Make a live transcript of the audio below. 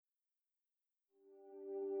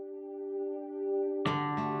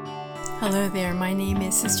Hello there, my name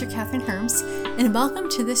is Sister Catherine Herms, and welcome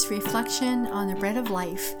to this reflection on the Bread of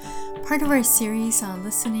Life, part of our series on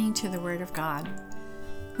listening to the Word of God.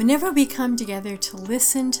 Whenever we come together to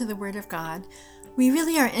listen to the Word of God, we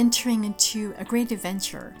really are entering into a great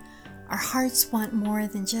adventure. Our hearts want more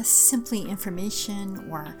than just simply information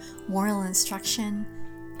or moral instruction,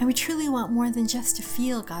 and we truly want more than just to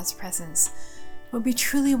feel God's presence. What we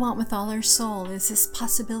truly want with all our soul is this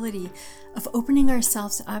possibility of opening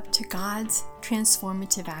ourselves up to God's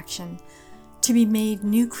transformative action, to be made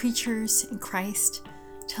new creatures in Christ,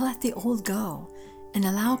 to let the old go and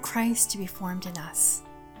allow Christ to be formed in us.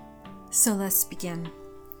 So let's begin.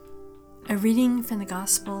 A reading from the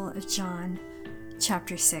Gospel of John,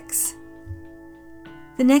 chapter 6.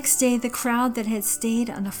 The next day, the crowd that had stayed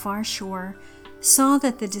on the far shore saw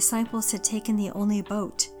that the disciples had taken the only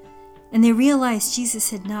boat, and they realized Jesus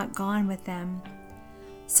had not gone with them.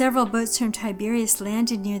 Several boats from Tiberias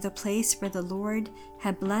landed near the place where the Lord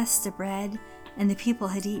had blessed the bread and the people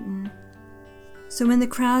had eaten. So when the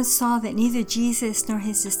crowd saw that neither Jesus nor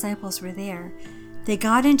his disciples were there, they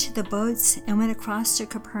got into the boats and went across to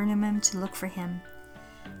Capernaum to look for him.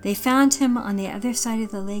 They found him on the other side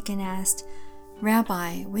of the lake and asked,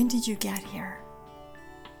 "Rabbi, when did you get here?"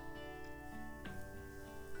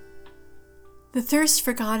 The thirst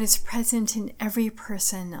for God is present in every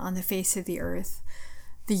person on the face of the earth.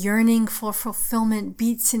 The yearning for fulfillment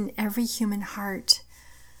beats in every human heart.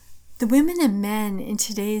 The women and men in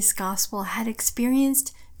today's gospel had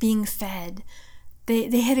experienced being fed.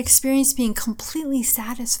 They had experienced being completely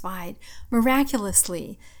satisfied,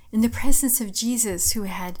 miraculously, in the presence of Jesus, who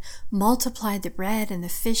had multiplied the bread and the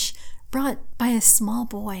fish brought by a small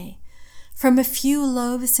boy. From a few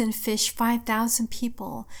loaves and fish, 5,000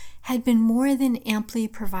 people had been more than amply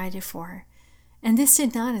provided for, and this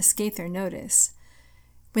did not escape their notice.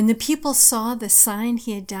 When the people saw the sign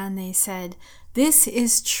he had done, they said, "This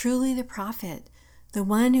is truly the prophet, the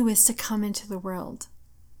one who is to come into the world."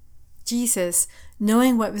 Jesus,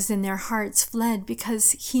 knowing what was in their hearts, fled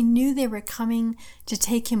because he knew they were coming to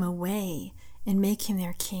take him away and make him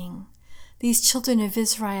their king. These children of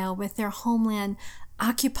Israel, with their homeland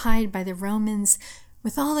occupied by the Romans,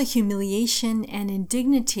 with all the humiliation and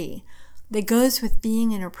indignity that goes with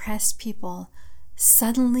being an oppressed people,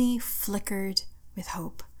 suddenly flickered with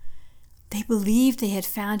hope. They believed they had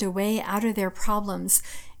found a way out of their problems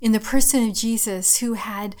in the person of Jesus, who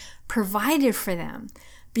had provided for them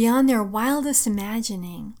beyond their wildest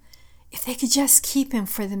imagining. If they could just keep him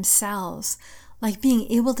for themselves, like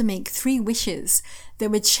being able to make 3 wishes that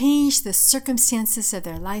would change the circumstances of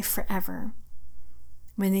their life forever.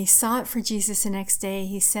 When they sought for Jesus the next day,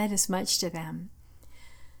 he said as much to them.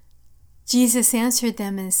 Jesus answered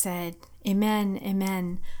them and said, "Amen,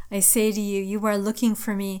 amen, I say to you, you are looking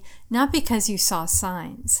for me not because you saw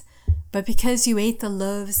signs, but because you ate the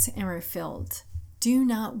loaves and were filled. Do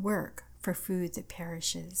not work for food that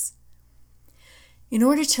perishes." In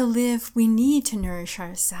order to live, we need to nourish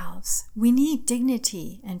ourselves. We need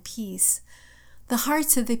dignity and peace. The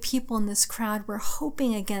hearts of the people in this crowd were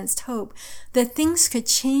hoping against hope that things could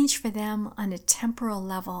change for them on a temporal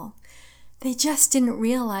level. They just didn't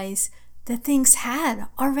realize that things had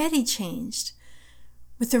already changed.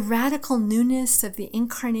 With the radical newness of the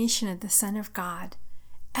incarnation of the Son of God,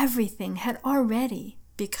 everything had already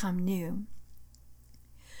become new.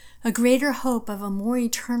 A greater hope of a more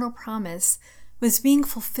eternal promise was being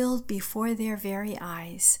fulfilled before their very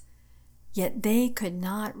eyes, yet they could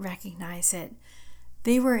not recognize it.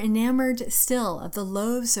 They were enamored still of the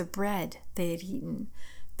loaves of bread they had eaten.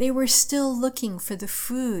 They were still looking for the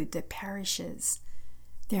food that perishes.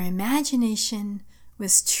 Their imagination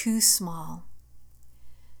was too small.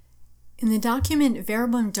 In the document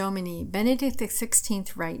Verbum Domini, Benedict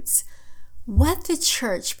XVI writes, "What the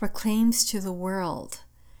Church proclaims to the world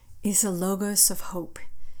is a logos of hope.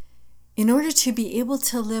 In order to be able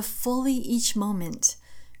to live fully each moment,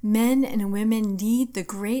 men and women need the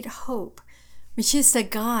great hope, which is the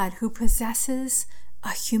God who possesses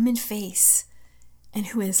a human face and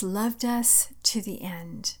who has loved us to the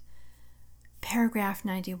end." Paragraph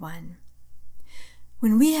 91.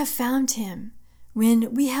 When we have found him,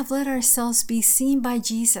 when we have let ourselves be seen by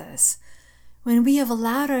Jesus, when we have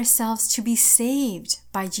allowed ourselves to be saved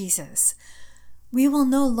by Jesus, we will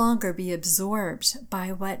no longer be absorbed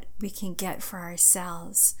by what we can get for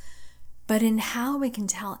ourselves, but in how we can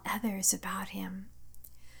tell others about him.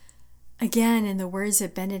 Again, in the words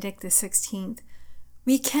of Benedict XVI,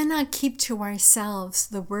 we cannot keep to ourselves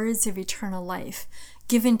the words of eternal life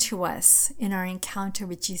given to us in our encounter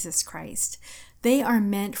with Jesus Christ. They are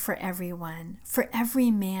meant for everyone, for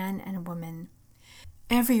every man and woman.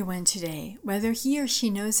 Everyone today, whether he or she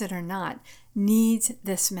knows it or not, needs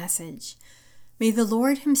this message. May the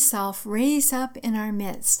Lord himself raise up in our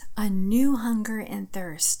midst a new hunger and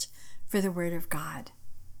thirst for the word of God.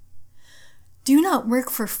 Do not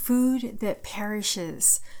work for food that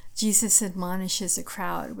perishes, Jesus admonishes a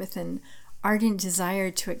crowd with an ardent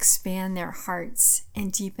desire to expand their hearts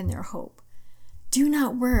and deepen their hope. Do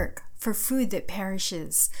not work for food that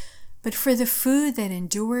perishes, but for the food that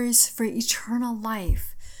endures for eternal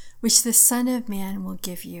life, which the Son of Man will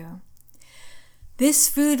give you. This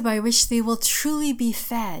food by which they will truly be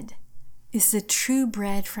fed is the true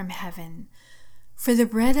bread from heaven. For the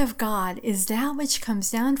bread of God is that which comes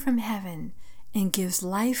down from heaven and gives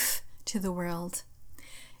life to the world.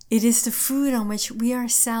 It is the food on which we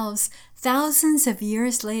ourselves, thousands of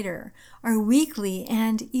years later, are weekly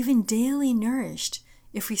and even daily nourished,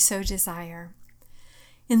 if we so desire.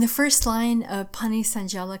 In the first line of Panis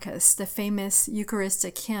Angelicus, the famous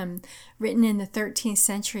Eucharistic hymn written in the 13th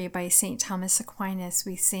century by St. Thomas Aquinas,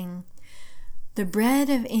 we sing, "The bread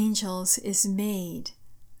of angels is made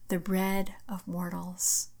the bread of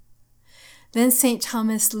mortals." Then St.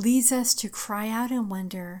 Thomas leads us to cry out in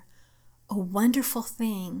wonder, "A wonderful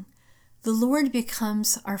thing! The Lord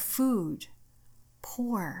becomes our food,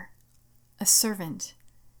 poor, a servant,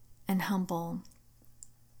 and humble."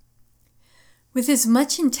 With as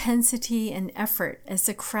much intensity and effort as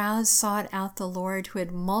the crowd sought out the Lord who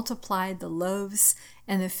had multiplied the loaves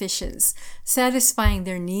and the fishes, satisfying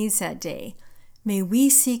their needs that day, may we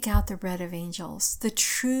seek out the bread of angels, the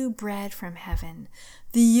true bread from heaven,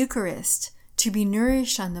 the Eucharist, to be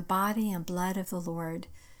nourished on the body and blood of the Lord.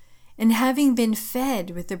 And having been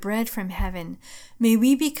fed with the bread from heaven, may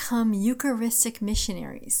we become Eucharistic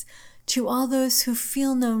missionaries to all those who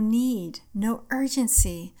feel no need, no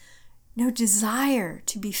urgency, no desire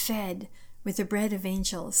to be fed with the bread of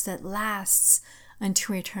angels that lasts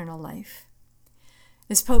unto eternal life.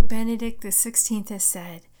 As Pope Benedict XVI has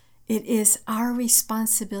said, it is our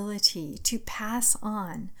responsibility to pass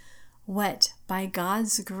on what, by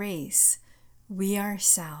God's grace, we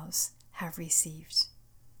ourselves have received.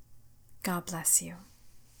 God bless you.